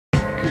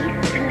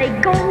they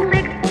go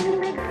lick,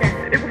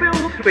 It will be a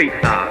little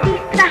sweeter.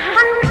 He's the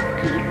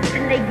 100 keys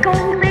and they go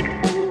lick,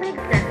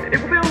 It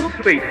will be a little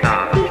sweeter.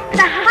 He's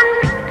the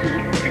 100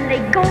 keys and they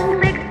go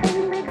lick,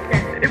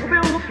 It will be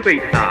a little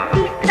sweeter.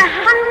 He's the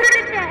 100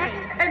 a day.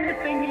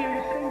 Anything you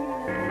say.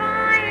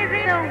 Five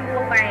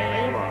away.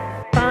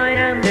 Fine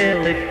and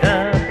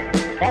delicious.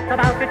 Talk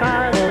about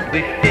Chicago's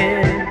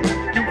wishes.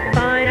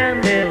 Fine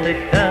and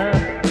delicious.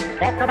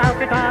 Talk about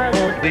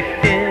Chicago's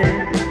wishes.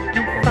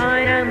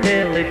 Fine and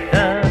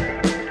delicious.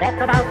 Talk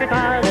about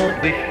Chicago's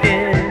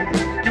wishes.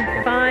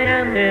 Fine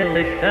and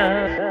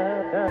delicious.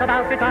 Talk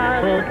about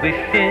Chicago's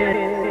wishes.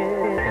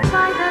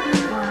 Five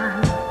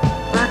everyone,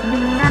 but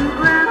me and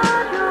Grandma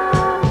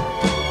Joe.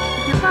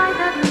 You five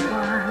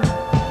everyone,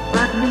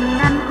 but me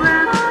and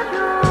Grandma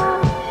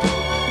Joe.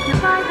 You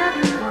five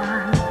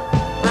everyone,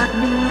 but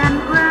me and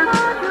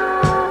Grandma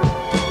Joe.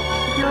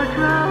 Your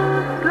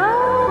troubles go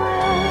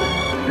away,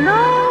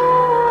 blow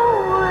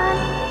away,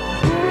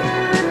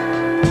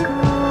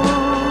 jingle,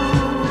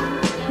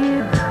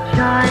 chip,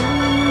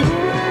 Charlie,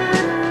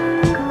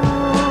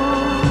 jingle,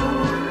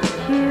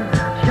 chip,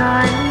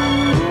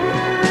 Charlie,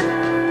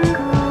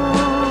 jingle,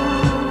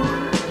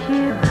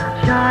 chip,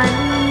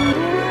 Charlie,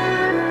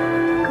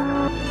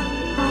 jingle,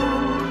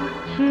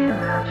 chip,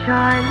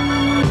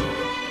 Charlie.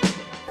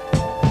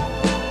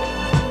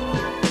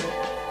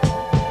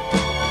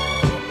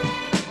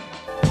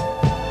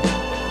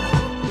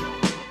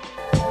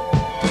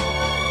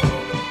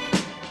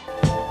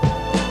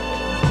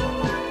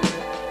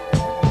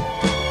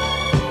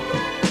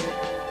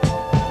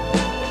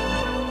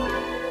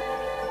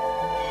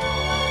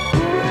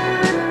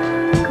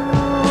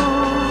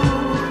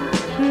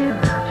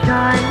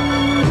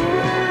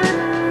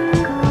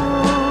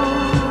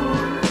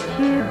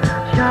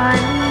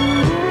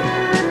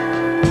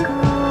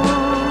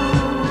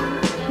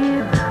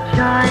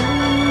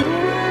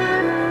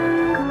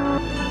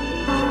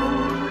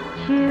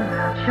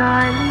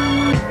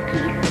 Charlie,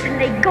 keys and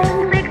they go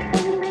lick,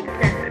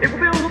 It will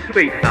be a little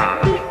sweeter.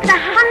 He's the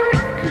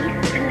 100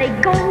 keys and they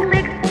go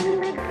lick,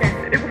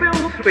 It will be a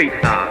little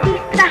sweeter.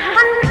 He's the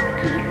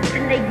 100 keys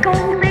and they go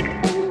lick,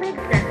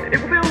 It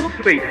will be a little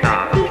sweeter.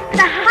 He's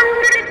the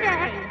 100 a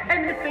day.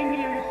 Anything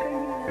you say.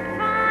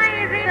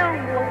 Five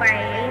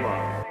away.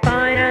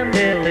 Fine and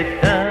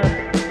delicious.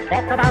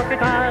 Talk about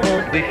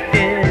Chicago's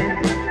wishes.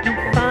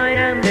 Fine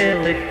and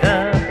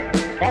delicious.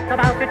 Talk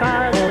about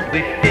Chicago's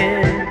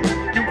wishes.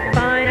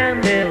 Fine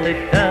and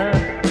delicious.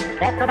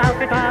 Talk about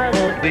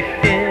Chicago's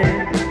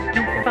wishes.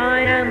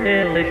 Fine and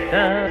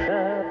delicious.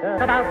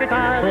 Talk about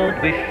Chicago's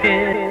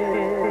wishes.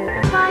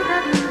 Five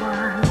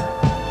everyone,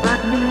 but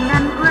me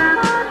and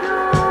Grandma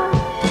Joe.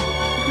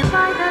 You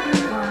five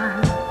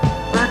everyone,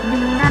 but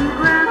me and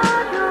Grandma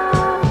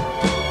Joe.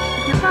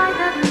 You five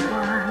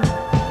everyone,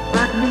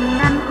 but me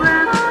and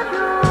Grandma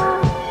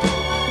Joe.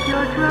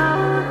 Your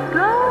troubles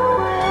go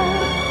away,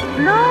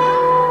 blow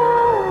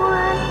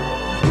away,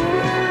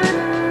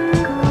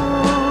 jingle,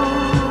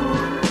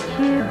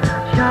 chip,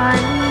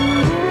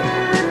 Charlie,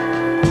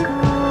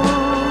 jingle,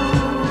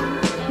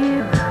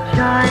 chip,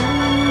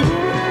 Charlie,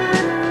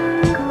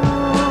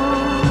 jingle,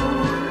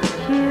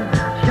 chip,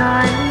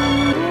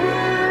 Charlie,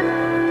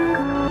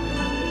 jingle,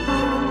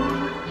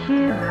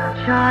 chip,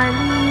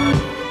 Charlie.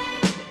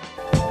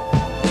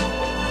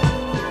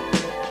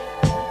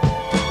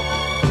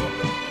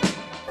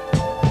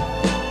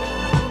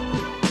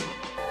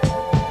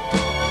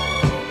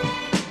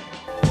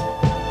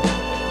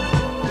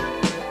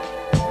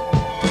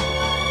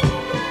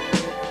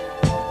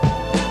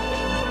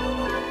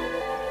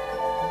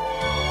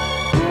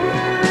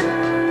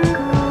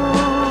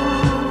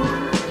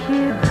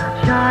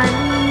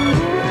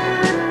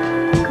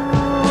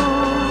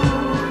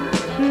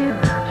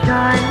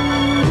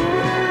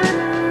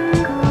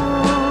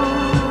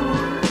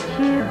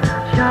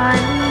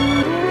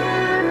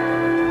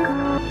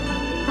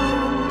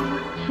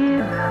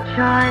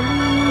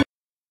 Charlie.